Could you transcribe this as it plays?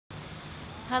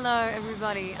Hello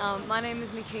everybody, my name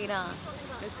is Nikita.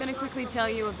 I'm just going to quickly tell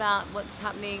you about what's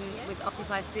happening with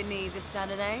Occupy Sydney this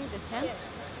Saturday, the 10th.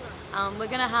 We're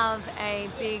going to have a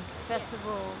big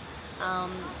festival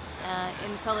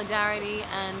in solidarity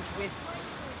and with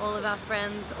all of our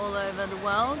friends all over the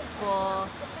world for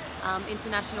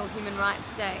International Human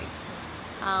Rights Day.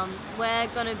 We're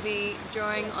going to be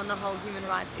drawing on the whole human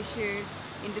rights issue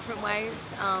in different ways.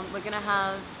 We're going to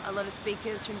have a lot of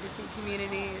speakers from different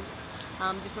communities,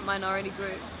 different minority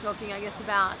groups, talking I guess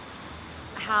about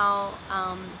how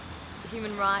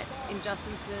human rights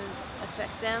injustices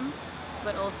affect them,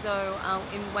 but also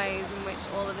in ways in which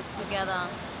all of us together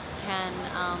can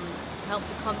help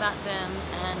to combat them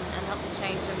and help to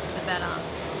change them for the better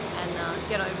and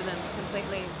get over them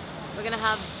completely. We're going to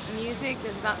have music.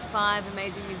 There's about 5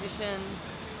 amazing musicians.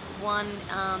 One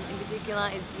in particular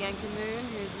is Bianca Moon,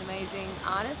 who's an amazing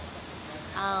artist.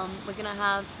 We're going to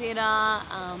have theatre,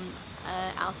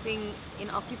 our thing in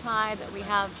Occupy that we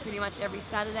have pretty much every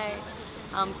Saturday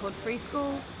called Free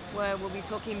School, where we'll be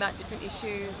talking about different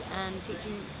issues and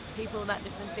teaching people about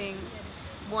different things.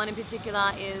 One in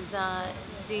particular is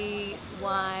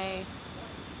DIY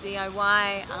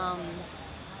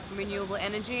renewable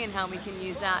energy and how we can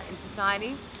use that in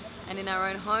society and in our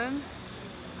own homes.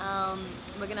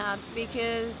 We're going to have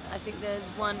speakers. I think there's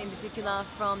one in particular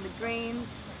from the Greens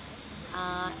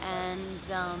and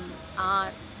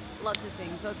art, lots of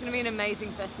things. So it's going to be an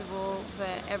amazing festival for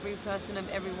every person of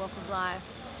every walk of life,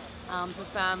 for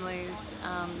families,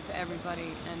 for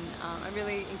everybody. And I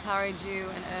really encourage you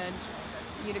and urge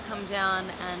you to come down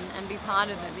and be part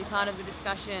of it, be part of the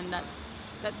discussion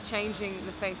that's changing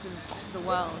the face of the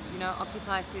world. You know,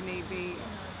 Occupy Sydney, be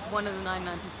one of the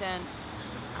 99%,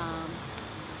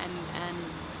 and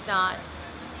start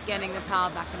getting the power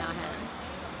back in our hands.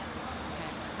 Okay,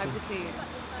 hope to see you.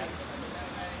 Thanks.